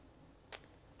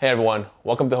Hey everyone,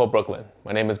 welcome to Hope Brooklyn.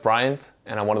 My name is Bryant,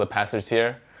 and I'm one of the pastors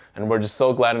here, and we're just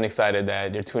so glad and excited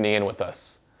that you're tuning in with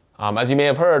us. As you may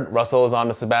have heard, Russell is on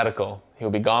a sabbatical. He'll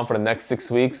be gone for the next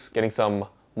 6 weeks, getting some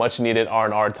much needed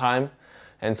R&R time.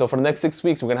 And so for the next 6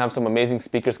 weeks, we're gonna have some amazing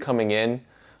speakers coming in,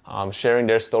 sharing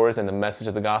their stories and the message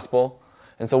of the gospel.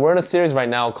 And so we're in a series right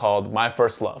now called My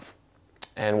First Love,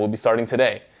 and we'll be starting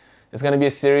today. It's gonna be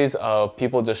a series of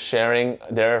people just sharing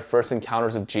their first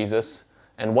encounters of Jesus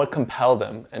and what compelled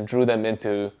them and drew them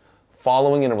into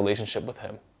following in a relationship with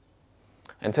him.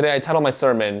 And today I titled my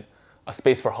sermon, A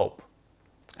Space for Hope.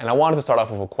 And I wanted to start off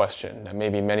with a question that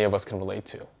maybe many of us can relate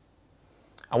to.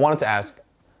 I wanted to ask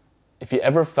if you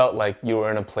ever felt like you were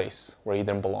in a place where you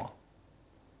didn't belong.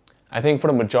 I think for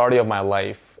the majority of my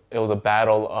life, it was a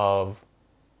battle of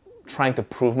trying to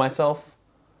prove myself,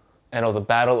 and it was a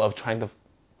battle of trying to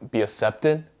be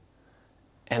accepted.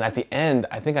 And at the end,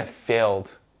 I think I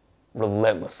failed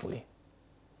relentlessly.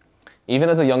 Even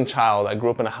as a young child, I grew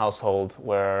up in a household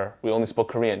where we only spoke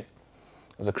Korean. It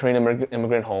was a Korean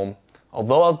immigrant home.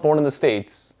 Although I was born in the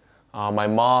States, my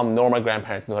mom nor my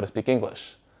grandparents knew how to speak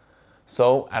English.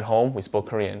 So at home, we spoke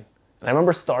Korean. And I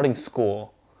remember starting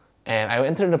school, and I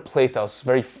entered a place that was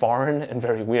very foreign and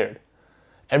very weird.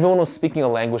 Everyone was speaking a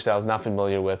language that I was not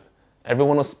familiar with.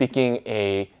 Everyone was speaking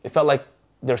it felt like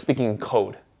they were speaking in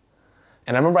code.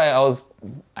 And I remember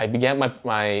I began my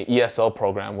ESL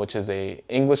program, which is a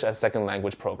English as Second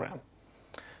Language program.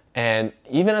 And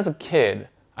even as a kid,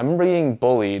 I remember getting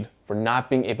bullied for not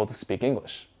being able to speak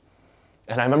English.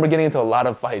 And I remember getting into a lot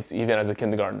of fights, even as a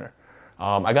kindergartner.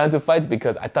 I got into fights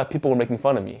because I thought people were making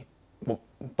fun of me.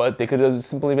 But they could have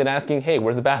simply been asking, hey,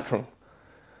 where's the bathroom?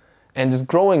 And just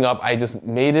growing up, I just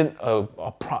made it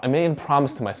I made a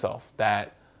promise to myself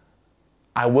that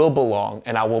I will belong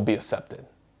and I will be accepted.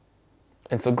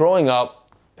 And so growing up,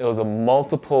 it was a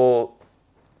multiple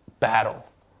battles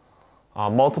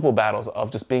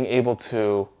of just being able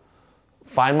to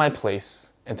find my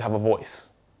place and to have a voice.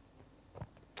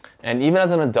 And even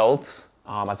as an adult,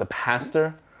 as a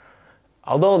pastor,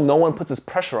 although no one puts this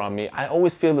pressure on me, I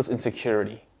always feel this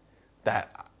insecurity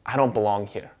that I don't belong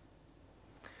here.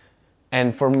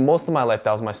 And for most of my life,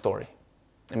 that was my story.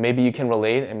 And maybe you can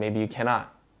relate and maybe you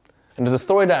cannot. And there's a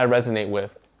story that I resonate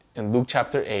with in Luke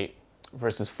chapter 8,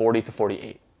 verses 40 to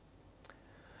 48.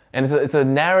 And it's a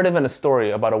narrative and a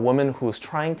story about a woman who's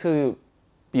trying to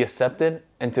be accepted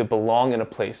and to belong in a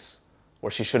place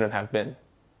where she shouldn't have been.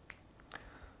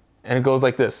 And it goes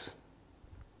like this.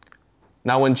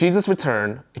 Now when Jesus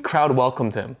returned, a crowd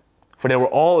welcomed him, for they were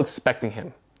all expecting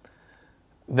him.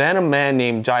 Then a man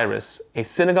named Jairus, a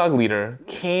synagogue leader,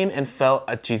 came and fell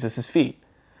at Jesus' feet,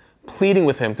 pleading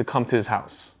with him to come to his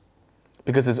house,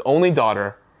 because his only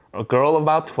daughter, a girl of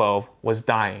about 12, was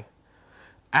dying.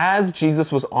 As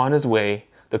Jesus was on his way,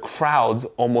 the crowds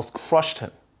almost crushed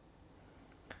him.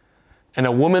 And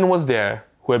a woman was there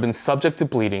who had been subject to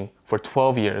bleeding for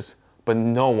 12 years, but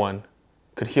no one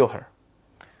could heal her.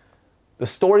 The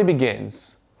story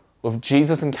begins with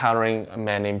Jesus encountering a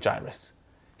man named Jairus.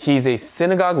 He's a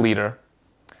synagogue leader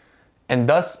and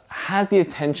thus has the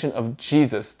attention of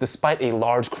Jesus despite a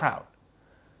large crowd.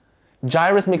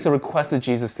 Jairus makes a request to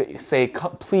Jesus to say,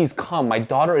 please come, my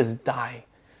daughter is dying.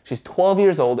 She's 12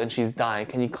 years old and she's dying.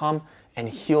 Can you come and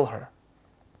heal her?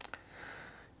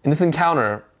 In this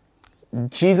encounter,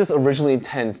 Jesus originally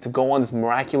intends to go on this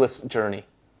miraculous journey,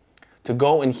 to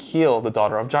go and heal the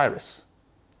daughter of Jairus.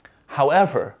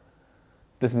 However,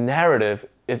 this narrative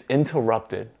is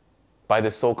interrupted by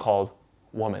this so-called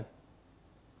woman.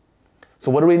 So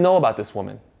what do we know about this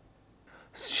woman?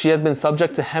 She has been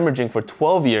subject to hemorrhaging for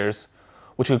 12 years,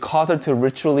 which could cause her to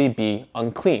ritually be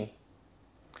unclean.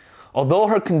 Although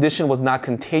her condition was not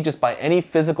contagious by any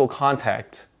physical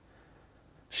contact,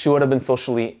 she would have been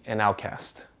socially an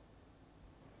outcast.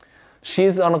 She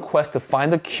is on a quest to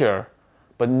find a cure,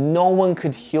 but no one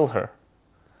could heal her.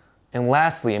 And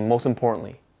lastly, and most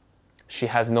importantly, she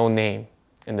has no name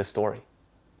in this story.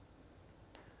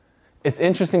 It's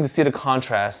interesting to see the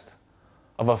contrast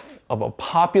of a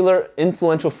popular,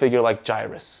 influential figure like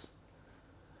Jairus.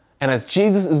 And as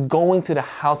Jesus is going to the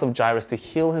house of Jairus to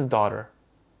heal his daughter,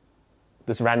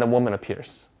 this random woman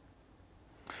appears.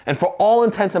 And for all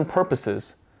intents and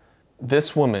purposes,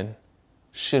 this woman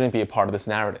shouldn't be a part of this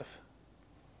narrative.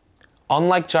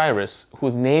 Unlike Jairus, who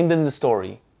is named in the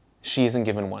story, she isn't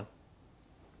given one.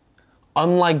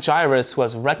 Unlike Jairus, who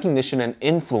has recognition and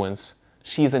influence,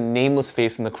 she is a nameless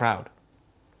face in the crowd.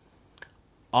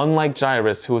 Unlike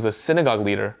Jairus, who is a synagogue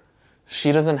leader,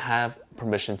 she doesn't have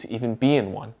permission to even be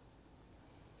in one.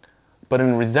 But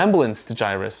in resemblance to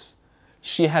Jairus,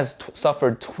 she has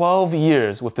suffered 12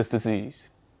 years with this disease,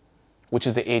 which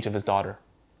is the age of his daughter.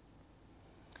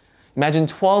 Imagine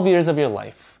 12 years of your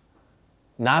life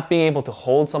not being able to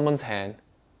hold someone's hand,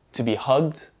 to be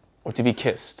hugged, or to be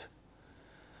kissed.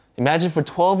 Imagine for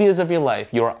 12 years of your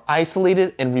life, you are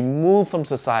isolated and removed from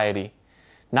society,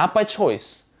 not by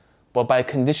choice, but by a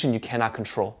condition you cannot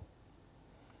control.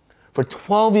 For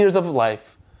 12 years of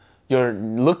life, you're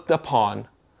looked upon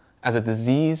as a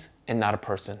disease and not a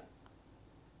person.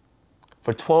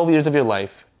 For 12 years of your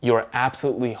life, you are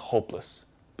absolutely hopeless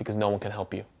because no one can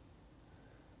help you.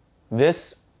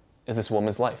 This is this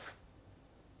woman's life.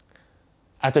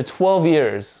 After 12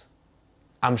 years,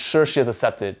 I'm sure she has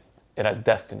accepted it as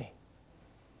destiny.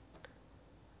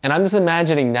 And I'm just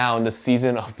imagining now in this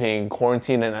season of being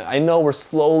quarantined, and I know we're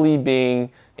slowly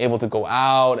being able to go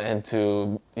out and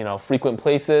to, frequent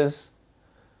places,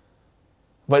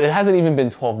 but it hasn't even been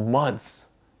 12 months.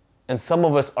 And some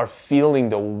of us are feeling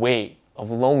the weight of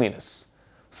loneliness.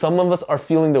 Some of us are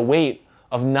feeling the weight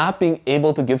of not being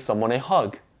able to give someone a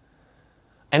hug.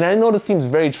 And I know this seems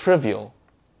very trivial,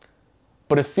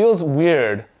 but it feels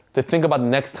weird to think about the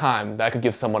next time that I could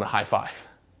give someone a high five.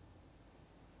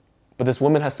 But this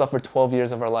woman has suffered 12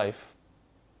 years of her life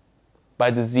by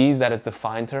a disease that has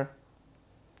defined her,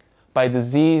 by a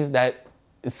disease that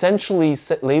essentially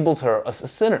labels her as a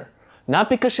sinner. Not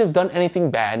because she has done anything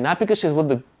bad, not because she has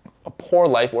lived a poor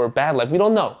life or a bad life, we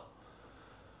don't know.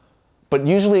 But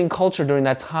usually in culture during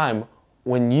that time,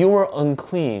 when you were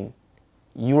unclean,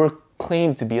 you were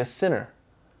claimed to be a sinner.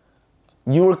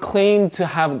 You were claimed to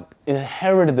have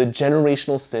inherited the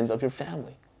generational sins of your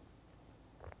family.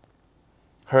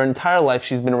 Her entire life,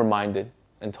 she's been reminded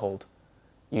and told,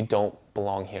 you don't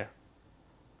belong here.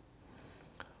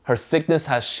 Her sickness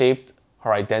has shaped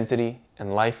her identity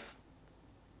and life.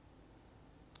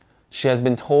 She has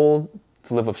been told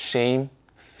to live with shame,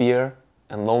 fear,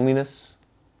 and loneliness.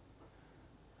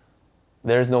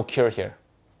 There is no cure here.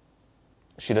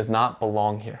 She does not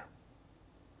belong here.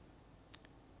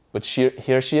 But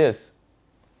here she is,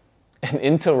 an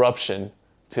interruption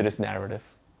to this narrative.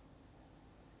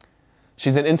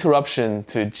 She's an interruption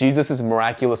to Jesus'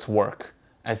 miraculous work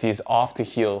as he is off to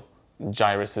heal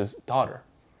Jairus' daughter,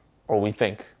 or we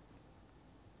think.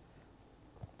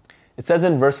 It says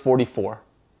in verse 44,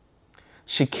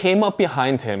 she came up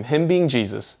behind him, him being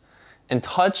Jesus, and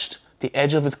touched the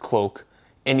edge of his cloak,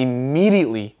 and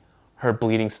immediately her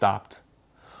bleeding stopped.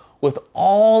 With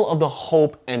all of the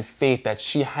hope and faith that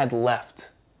she had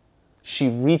left, she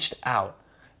reached out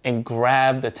and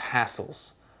grabbed the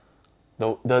tassels,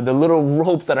 the little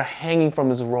ropes that are hanging from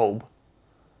his robe,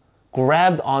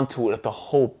 grabbed onto it with the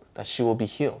hope that she will be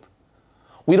healed.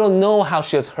 We don't know how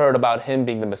she has heard about him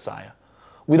being the Messiah.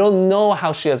 We don't know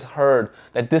how she has heard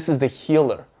that this is the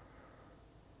healer.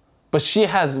 But she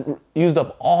has used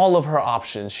up all of her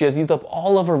options. She has used up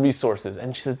all of her resources.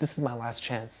 And she says, this is my last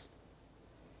chance.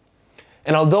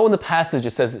 And although in the passage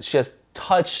it says that she has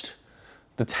touched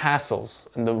the tassels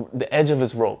and the edge of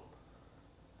his robe,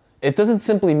 it doesn't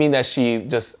simply mean that she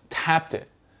just tapped it.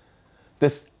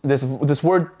 This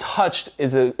word touched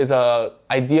is a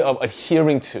idea of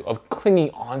adhering to, of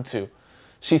clinging onto.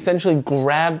 She essentially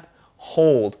grabbed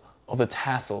hold of the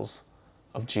tassels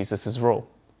of Jesus' robe.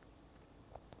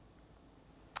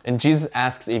 And Jesus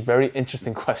asks a very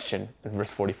interesting question in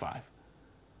verse 45.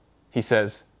 He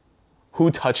says, "Who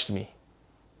touched me?"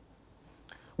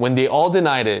 When they all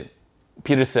denied it,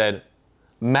 Peter said,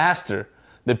 "Master,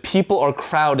 the people are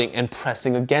crowding and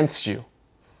pressing against you."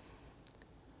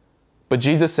 But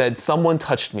Jesus said, "Someone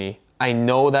touched me. I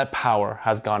know that power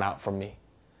has gone out from me."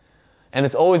 And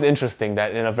it's always interesting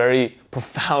that in a very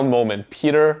profound moment,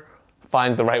 Peter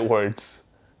finds the right words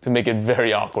to make it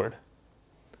very awkward.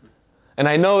 And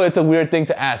I know it's a weird thing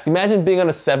to ask. Imagine being on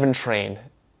a 7 train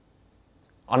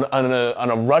on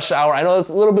a rush hour. I know it's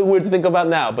a little bit weird to think about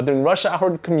now, but during rush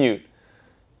hour commute,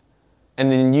 and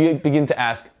then you begin to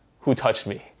ask, who touched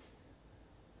me?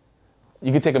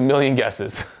 You could take a million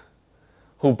guesses.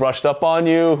 Who brushed up on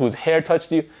you? Whose hair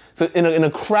touched you? So in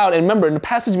a crowd, and remember in the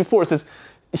passage before it says,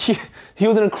 he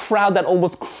was in a crowd that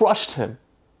almost crushed him.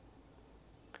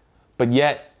 But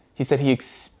yet, he said he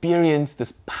experienced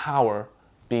this power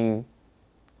being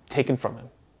taken from him,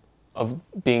 of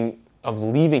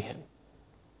leaving him.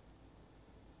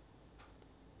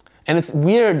 And it's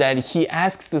weird that he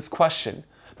asks this question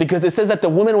because it says that the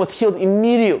woman was healed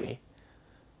immediately.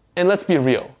 And let's be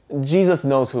real, Jesus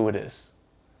knows who it is.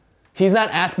 He's not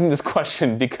asking this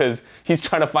question because he's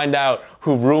trying to find out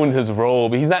who ruined his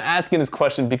robe. He's not asking this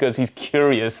question because he's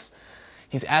curious.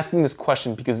 He's asking this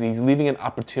question because he's leaving an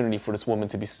opportunity for this woman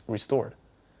to be restored.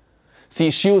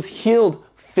 See, she was healed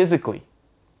physically,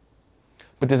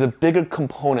 but there's a bigger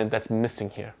component that's missing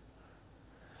here.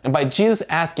 And by Jesus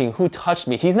asking, who touched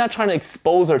me? He's not trying to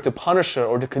expose her, to punish her,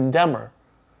 or to condemn her.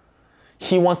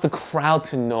 He wants the crowd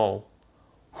to know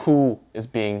who is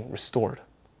being restored.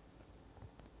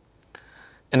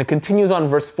 And it continues on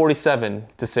verse 47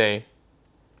 to say,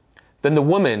 then the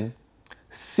woman,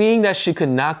 seeing that she could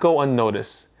not go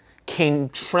unnoticed, came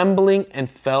trembling and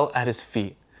fell at his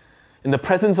feet. In the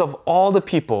presence of all the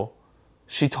people,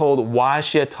 she told why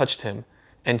she had touched him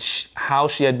and how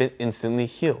she had been instantly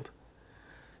healed.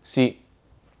 See,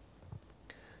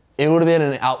 it would have been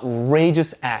an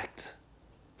outrageous act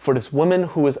for this woman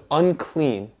who is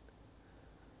unclean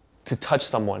to touch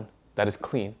someone that is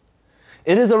clean.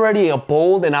 It is already a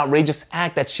bold and outrageous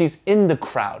act that she's in the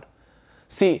crowd.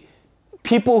 See,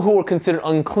 people who were considered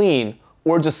unclean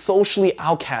were just socially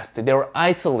outcasted. They were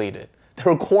isolated. They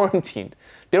were quarantined.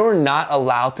 They were not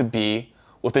allowed to be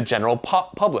with the general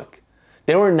public.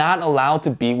 They were not allowed to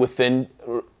be within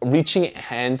reaching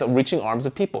arms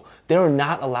of people. They were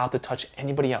not allowed to touch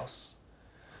anybody else.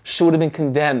 She would have been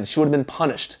condemned. She would have been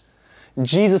punished.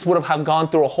 Jesus would have gone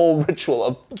through a whole ritual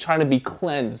of trying to be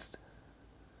cleansed.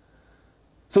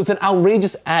 So it's an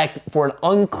outrageous act for an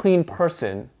unclean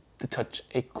person to touch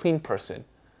a clean person.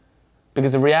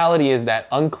 Because the reality is that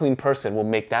unclean person will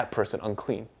make that person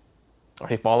unclean. Are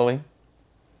you following?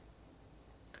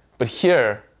 But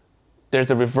here, there's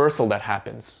a reversal that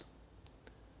happens.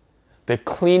 The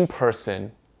clean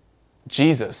person,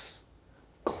 Jesus,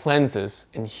 cleanses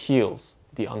and heals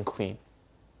the unclean.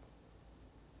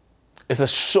 It's a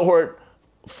short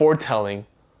foretelling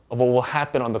of what will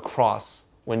happen on the cross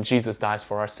when Jesus dies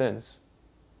for our sins.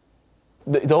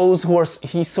 Those who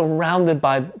he's surrounded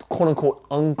by quote unquote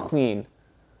unclean.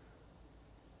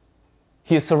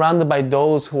 He is surrounded by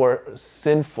those who are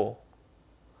sinful.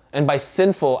 And by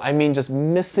sinful, I mean just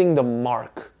missing the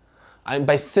mark.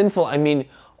 By sinful, I mean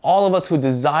all of us who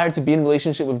desire to be in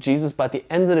relationship with Jesus, but at the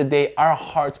end of the day, our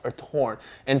hearts are torn.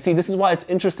 And see, this is why it's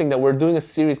interesting that we're doing a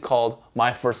series called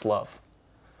My First Love.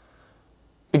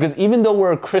 Because even though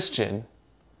we're a Christian,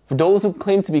 for those who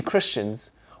claim to be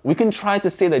Christians, we can try to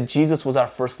say that Jesus was our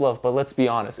first love, but let's be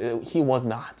honest, he was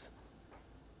not.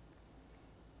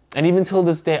 And even till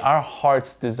this day, our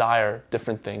hearts desire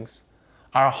different things.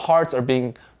 Our hearts are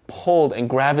being pulled and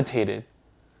gravitated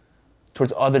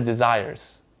towards other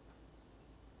desires.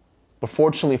 But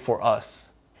fortunately for us,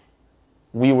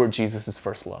 we were Jesus'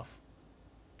 first love.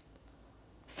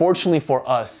 Fortunately for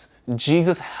us,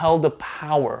 Jesus held the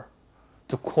power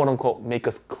to quote unquote make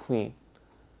us clean.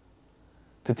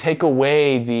 To take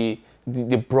away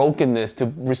the brokenness,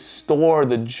 to restore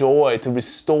the joy, to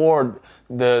restore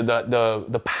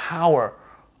the power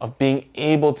of being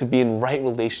able to be in right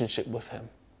relationship with him.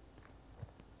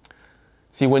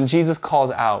 See, when Jesus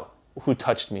calls out, who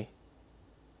touched me?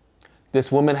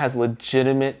 This woman has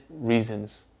legitimate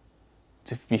reasons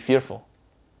to be fearful.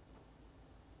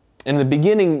 In the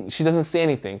beginning, she doesn't say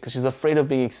anything because she's afraid of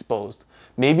being exposed.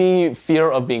 Maybe fear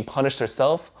of being punished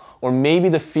herself, or maybe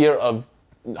the fear of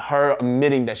her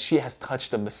admitting that she has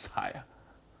touched the Messiah.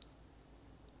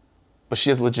 But she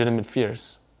has legitimate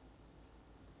fears.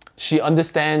 She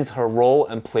understands her role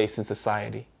and place in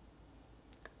society.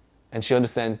 And she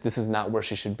understands this is not where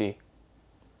she should be.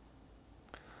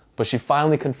 But she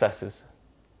finally confesses.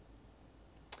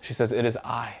 She says, "It is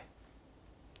I.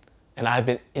 And I've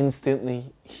been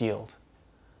instantly healed."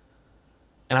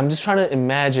 And I'm just trying to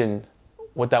imagine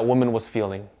what that woman was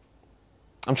feeling.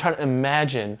 I'm trying to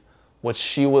imagine what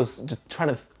she was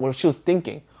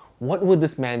thinking. What would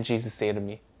this man Jesus say to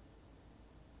me?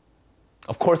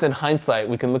 Of course, in hindsight,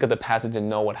 we can look at the passage and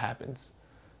know what happens.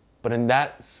 But in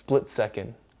that split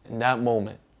second, in that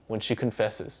moment, when she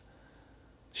confesses,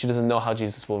 she doesn't know how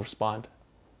Jesus will respond.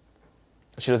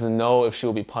 She doesn't know if she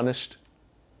will be punished,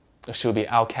 if she will be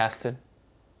outcasted.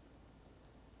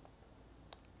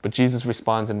 But Jesus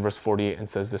responds in verse 48 and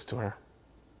says this to her: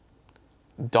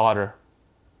 "Daughter,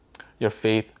 your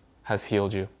faith has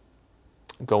healed you.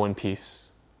 Go in peace."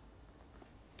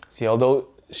 See, although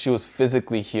she was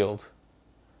physically healed,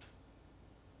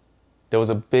 there was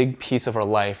a big piece of her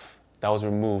life that was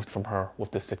removed from her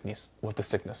with the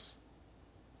sickness.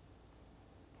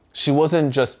 She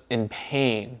wasn't just in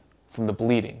pain from the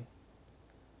bleeding.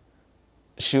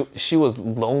 She was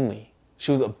lonely.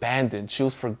 She was abandoned. She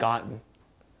was forgotten.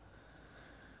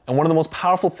 And one of the most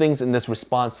powerful things in this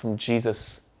response from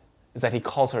Jesus is that he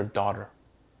calls her daughter.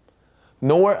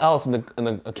 Nowhere else in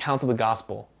the accounts of the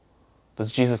gospel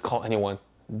does Jesus call anyone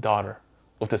daughter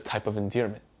with this type of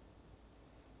endearment.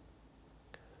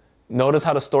 Notice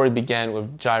how the story began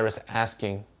with Jairus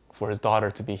asking for his daughter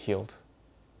to be healed.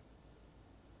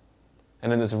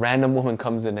 And then this random woman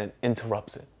comes in and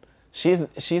interrupts it.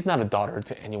 She's not a daughter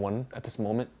to anyone at this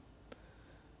moment.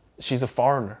 She's a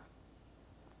foreigner.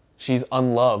 She's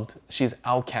unloved. She's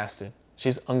outcasted.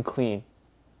 She's unclean.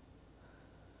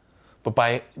 But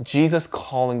by Jesus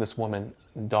calling this woman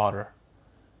daughter,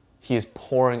 he is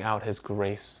pouring out his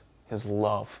grace, his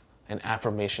love, and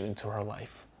affirmation into her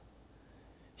life.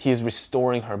 He is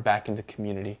restoring her back into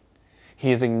community.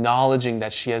 He is acknowledging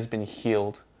that she has been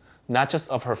healed, not just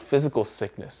of her physical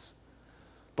sickness,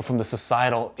 but from the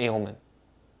societal ailment.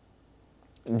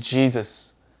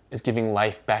 Jesus is giving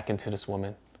life back into this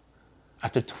woman.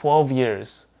 After 12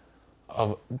 years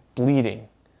of bleeding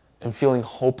and feeling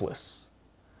hopeless.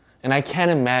 And I can't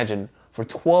imagine for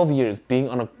 12 years being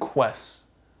on a quest,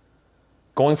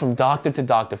 going from doctor to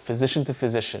doctor, physician to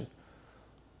physician,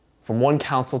 from one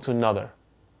counsel to another,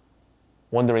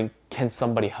 wondering, can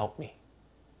somebody help me?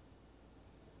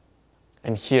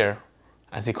 And here,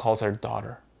 as he calls her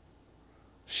daughter,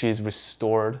 she is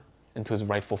restored into his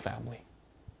rightful family.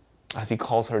 As he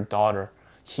calls her daughter,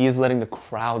 he is letting the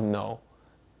crowd know.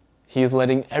 He is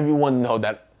letting everyone know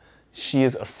that she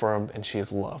is affirmed and she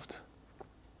is loved.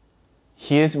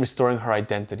 He is restoring her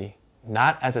identity,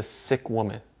 not as a sick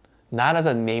woman, not as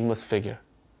a nameless figure,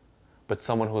 but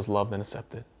someone who is loved and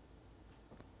accepted.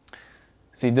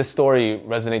 See, this story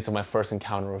resonates with my first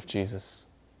encounter with Jesus.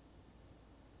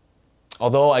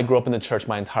 Although I grew up in the church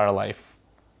my entire life,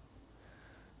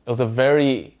 it was a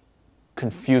very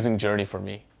confusing journey for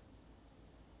me.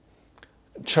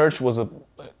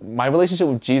 My relationship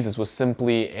with Jesus was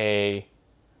simply a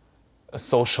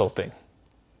social thing.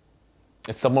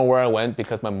 It's somewhere where I went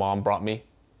because my mom brought me.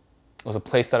 It was a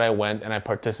place that I went and I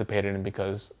participated in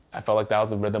because I felt like that was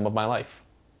the rhythm of my life.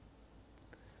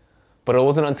 But it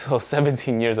wasn't until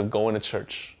 17 years of going to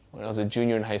church, when I was a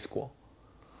junior in high school,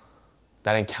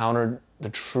 that I encountered the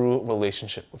true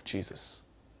relationship with Jesus.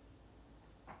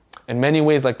 In many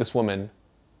ways, like this woman,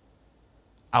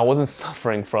 I wasn't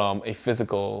suffering from a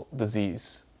physical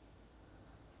disease.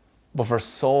 But for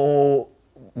so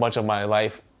much of my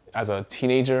life as a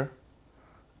teenager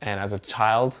and as a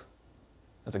child,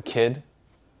 as a kid,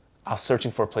 I was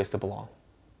searching for a place to belong.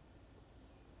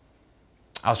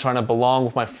 I was trying to belong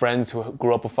with my friends who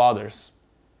grew up with fathers.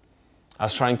 I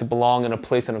was trying to belong in a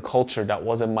place and a culture that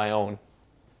wasn't my own.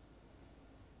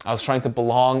 I was trying to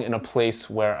belong in a place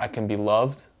where I can be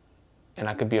loved and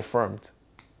I could be affirmed.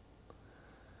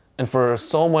 And for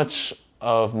so much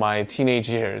of my teenage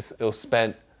years, it was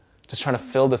spent just trying to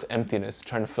fill this emptiness,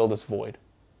 trying to fill this void.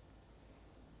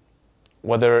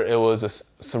 Whether it was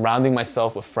surrounding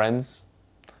myself with friends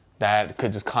that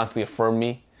could just constantly affirm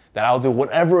me, that I'll do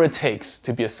whatever it takes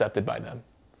to be accepted by them.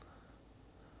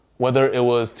 Whether it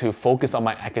was to focus on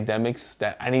my academics,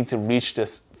 that I need to reach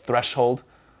this threshold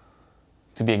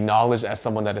to be acknowledged as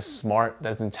someone that is smart,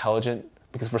 that is intelligent.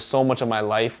 Because for so much of my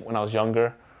life when I was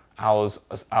younger, I was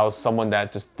someone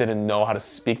that just didn't know how to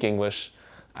speak English.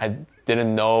 I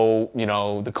didn't know,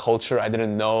 the culture. I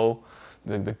didn't know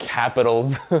the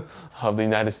capitals of the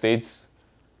United States.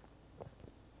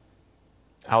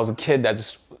 I was a kid that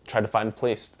just tried to find a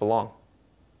place to belong.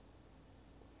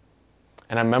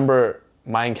 And I remember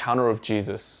my encounter with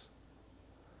Jesus.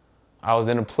 I was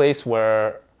in a place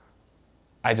where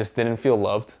I just didn't feel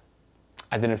loved.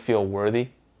 I didn't feel worthy.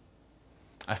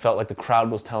 I felt like the crowd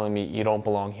was telling me, you don't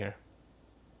belong here.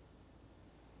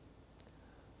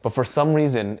 But for some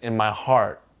reason in my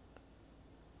heart,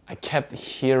 I kept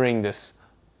hearing this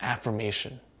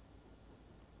affirmation.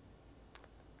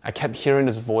 I kept hearing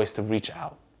this voice to reach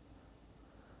out.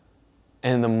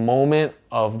 And in the moment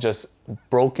of just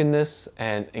brokenness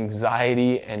and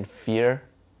anxiety and fear,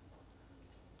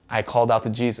 I called out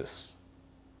to Jesus.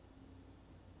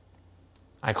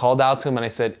 I called out to him and I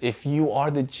said, if you are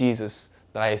the Jesus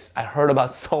that I heard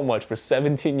about so much for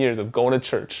 17 years of going to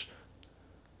church,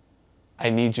 I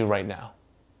need you right now.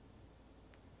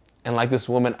 And like this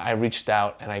woman, I reached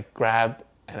out and I grabbed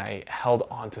and I held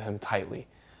on to him tightly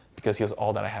because he was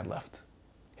all that I had left.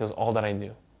 He was all that I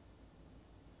knew.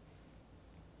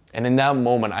 And in that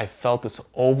moment, I felt this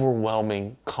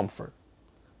overwhelming comfort,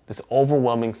 this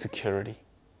overwhelming security.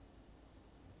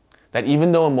 That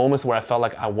even though in moments where I felt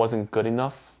like I wasn't good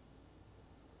enough,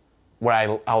 where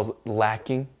I was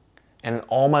lacking, and in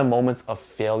all my moments of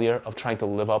failure, of trying to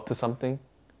live up to something,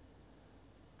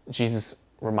 Jesus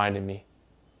reminded me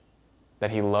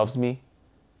that he loves me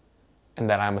and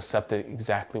that I'm accepted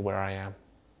exactly where I am.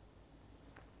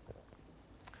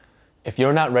 If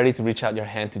you're not ready to reach out your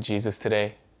hand to Jesus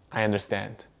today, I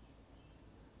understand.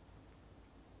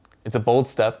 It's a bold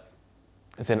step.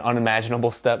 It's an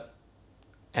unimaginable step.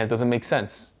 And it doesn't make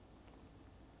sense.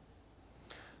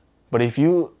 But if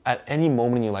you, at any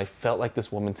moment in your life, felt like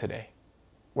this woman today,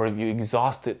 where you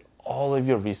exhausted all of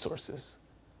your resources.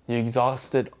 You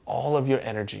exhausted all of your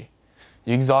energy.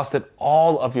 You exhausted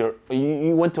all of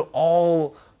you went to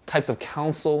all types of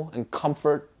counsel and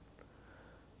comfort.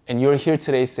 And you're here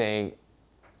today saying,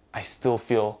 I still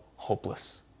feel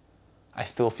hopeless. I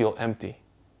still feel empty.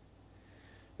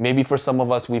 Maybe for some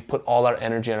of us, we've put all our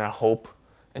energy and our hope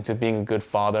into being a good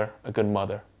father, a good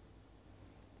mother.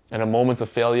 And in moments of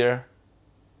failure,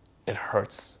 it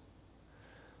hurts.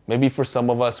 Maybe for some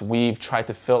of us, we've tried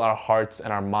to fill our hearts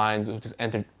and our minds with just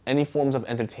any forms of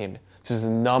entertainment to just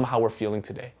numb how we're feeling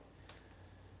today.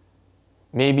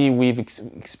 Maybe we've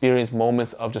experienced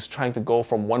moments of just trying to go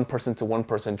from one person to one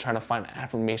person, trying to find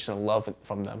affirmation and love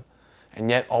from them, and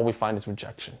yet all we find is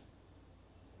rejection.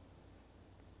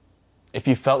 If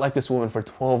you felt like this woman for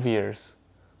 12 years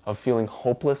of feeling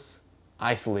hopeless,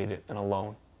 isolated, and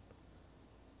alone,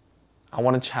 I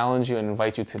want to challenge you and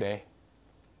invite you today.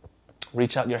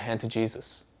 Reach out your hand to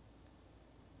Jesus.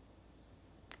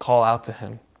 Call out to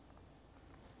him.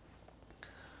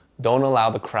 Don't allow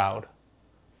the crowd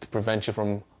to prevent you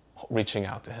from reaching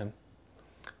out to him.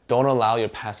 Don't allow your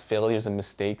past failures and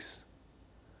mistakes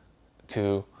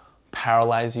to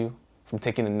paralyze you from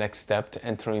taking the next step to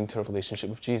entering into a relationship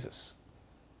with Jesus.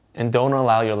 And don't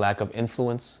allow your lack of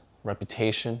influence,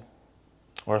 reputation,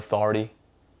 or authority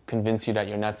convince you that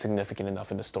you're not significant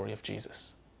enough in the story of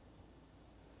Jesus.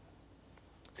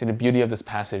 See, the beauty of this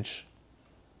passage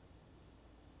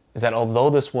is that although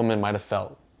this woman might have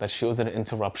felt that she was an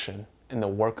interruption in the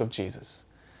work of Jesus,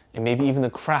 and maybe even the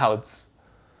crowds,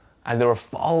 as they were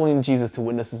following Jesus to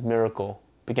witness this miracle,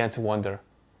 began to wonder,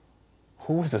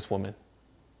 who is this woman?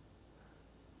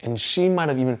 And she might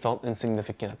have even felt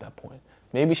insignificant at that point.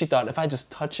 Maybe she thought, if I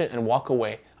just touch it and walk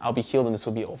away, I'll be healed and this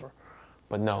will be over.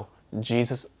 But no,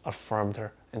 Jesus affirmed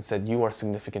her and said, you are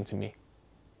significant to me.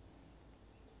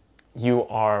 You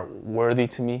are worthy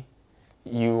to me.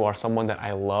 You are someone that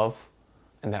I love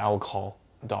and that I will call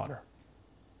daughter.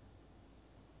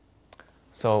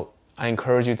 So I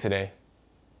encourage you today,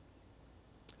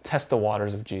 test the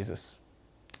waters of Jesus.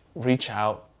 Reach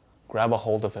out, grab a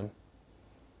hold of him.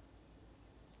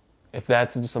 If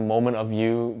that's just a moment of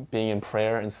you being in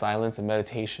prayer and silence and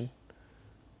meditation,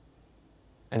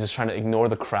 and just trying to ignore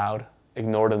the crowd,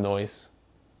 ignore the noise,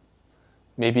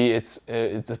 maybe it's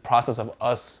a process of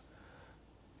us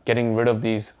getting rid of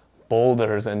these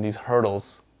boulders and these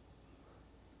hurdles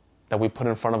that we put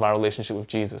in front of our relationship with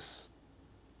Jesus.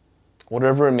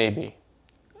 Whatever it may be,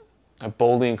 I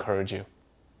boldly encourage you,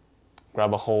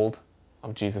 grab a hold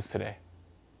of Jesus today.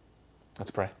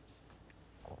 Let's pray.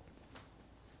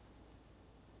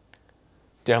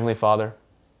 Dear Heavenly Father,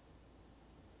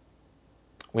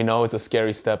 we know it's a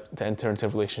scary step to enter into a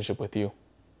relationship with you.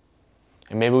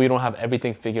 And maybe we don't have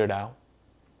everything figured out.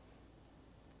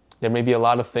 There may be a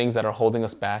lot of things that are holding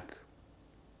us back.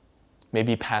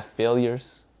 Maybe past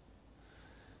failures.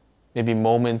 Maybe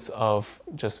moments of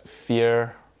just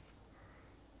fear.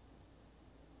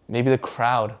 Maybe the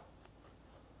crowd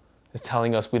is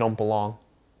telling us we don't belong.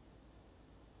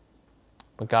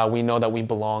 But God, we know that we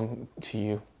belong to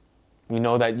you. We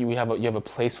know that you have a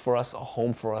place for us, a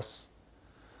home for us.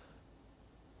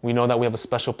 We know that we have a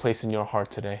special place in your heart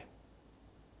today.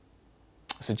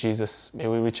 So Jesus, may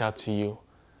we reach out to you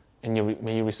and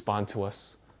may you respond to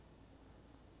us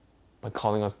by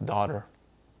calling us daughter,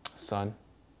 son,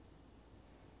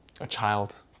 a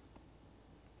child,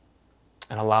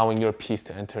 and allowing your peace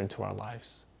to enter into our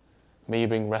lives. May you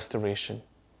bring restoration,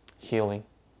 healing,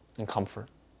 and comfort.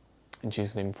 In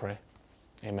Jesus' name we pray.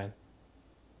 Amen.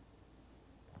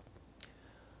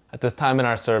 At this time in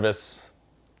our service,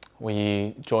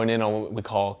 we join in on what we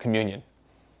call communion.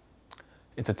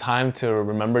 It's a time to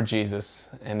remember Jesus,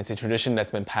 and it's a tradition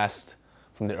that's been passed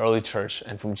from the early church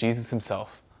and from Jesus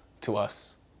himself to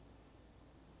us.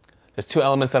 There's two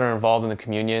elements that are involved in the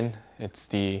communion. It's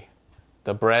the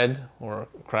bread or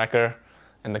cracker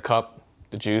and the cup,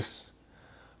 the juice.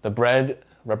 The bread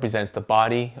represents the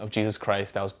body of Jesus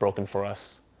Christ that was broken for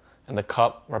us, and the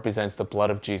cup represents the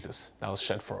blood of Jesus that was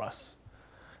shed for us.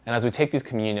 And as we take these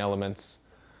communion elements,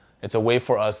 it's a way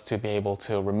for us to be able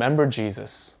to remember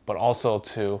Jesus, but also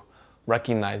to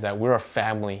recognize that we're a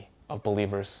family of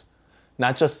believers,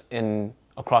 not just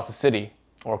across the city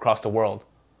or across the world,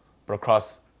 but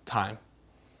across time.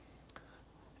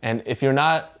 And if you're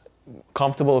not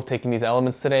comfortable with taking these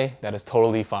elements today, that is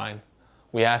totally fine.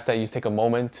 We ask that you take a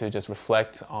moment to just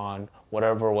reflect on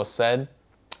whatever was said,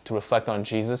 to reflect on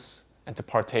Jesus, and to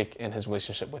partake in his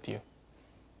relationship with you.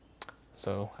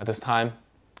 So at this time,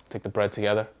 take the bread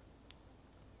together.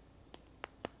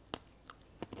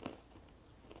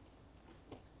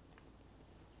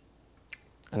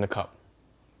 And the cup.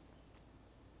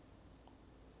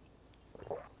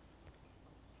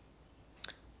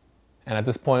 And at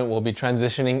this point, we'll be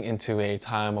transitioning into a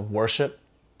time of worship.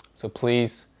 So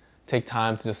please take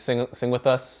time to just sing with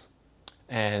us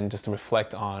and just to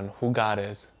reflect on who God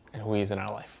is and who He is in our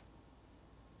life.